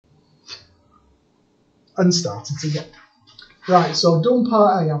and start it again. Right, so I've done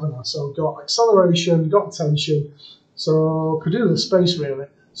part A, haven't I? So I've got acceleration, got tension, so could do the space really.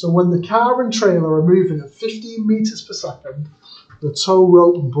 So when the car and trailer are moving at 15 meters per second, the tow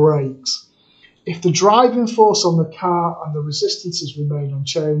rope brakes. If the driving force on the car and the resistances remain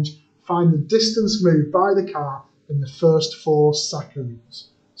unchanged, find the distance moved by the car in the first 4 seconds.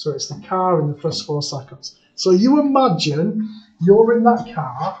 So it's the car in the first 4 seconds. So you imagine you're in that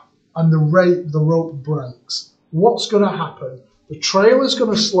car and the rope breaks. What's going to happen? The trailer's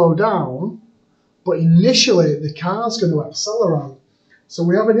going to slow down, but initially the car's going to accelerate. So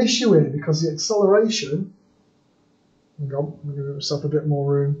we have an issue here because the acceleration, hang on, I'm going to give myself a bit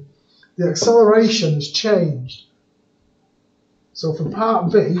more room. The acceleration has changed. So for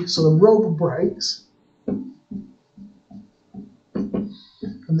part B, so the rope breaks and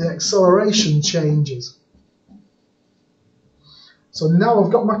the acceleration changes. So now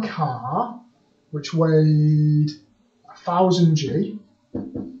I've got my car, which weighed 1000 G.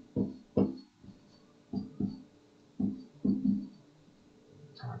 Can't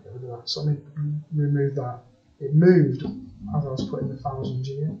get rid of that. So let me remove that. It moved as I was putting the 1000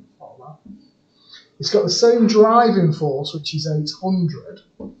 G in. Like that. It's got the same driving force, which is 800,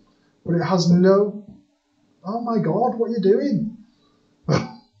 but it has no. Oh my God! What are you doing?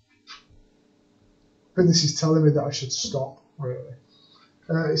 I think this is telling me that I should stop. Really.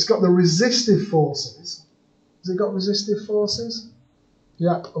 It's got the resistive forces. Has it got resistive forces?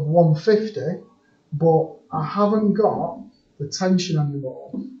 Yep, of 150, but I haven't got the tension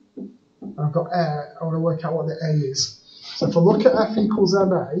anymore. I've got air. I want to work out what the A is. So if I look at F equals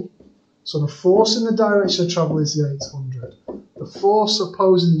MA, so the force in the direction of travel is the 800. The force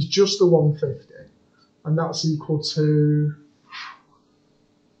opposing is just the 150, and that's equal to.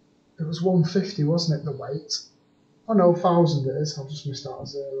 It was 150, wasn't it? The weight. Oh no, 1000 it is. I've just missed out a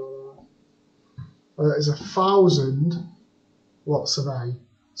 0 there. That is 1000 watts of A.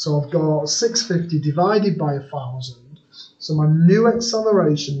 So I've got 650 divided by 1000. So my new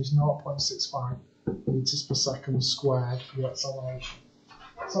acceleration is 0.65 meters per second squared for the acceleration.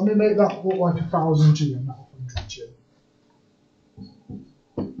 So let me make that look like 1000 G and not 100 G.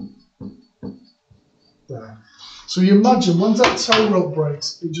 There. So you imagine once that tow rope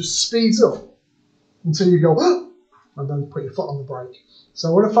breaks, it just speeds up until you go, and then put your foot on the brake. So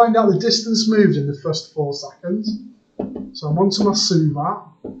I want to find out the distance moved in the first 4 seconds. So I'm onto my suvat.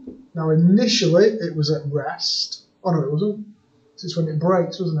 Now initially it was at rest. Oh no, it wasn't. It's when it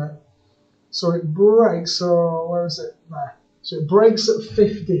breaks, wasn't it? So it breaks, so where is it? There. So it breaks at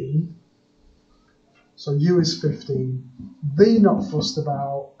 15. So U is 15. V not fussed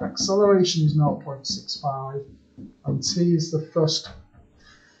about. Acceleration is 0.65. And T is the first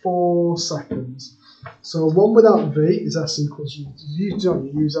 4 seconds. So 1 without V is S equals U.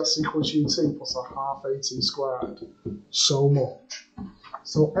 You use S equals UT plus a half AT squared. So much.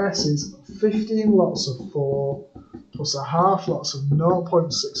 So S is 15 lots of 4 plus a half lots of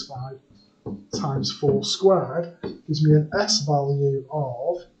 0.65 times 4 squared gives me an S value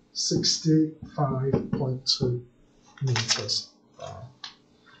of 65.2 meters.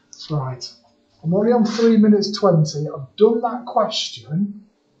 Right. I'm only on 3 minutes 20. I've done that question.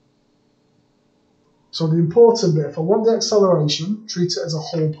 So the important bit, if I want the acceleration, treat it as a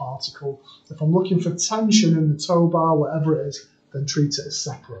whole particle. If I'm looking for tension in the tow bar, whatever it is, then treat it as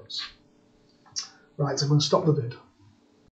separate. Right, I'm going to stop the vid.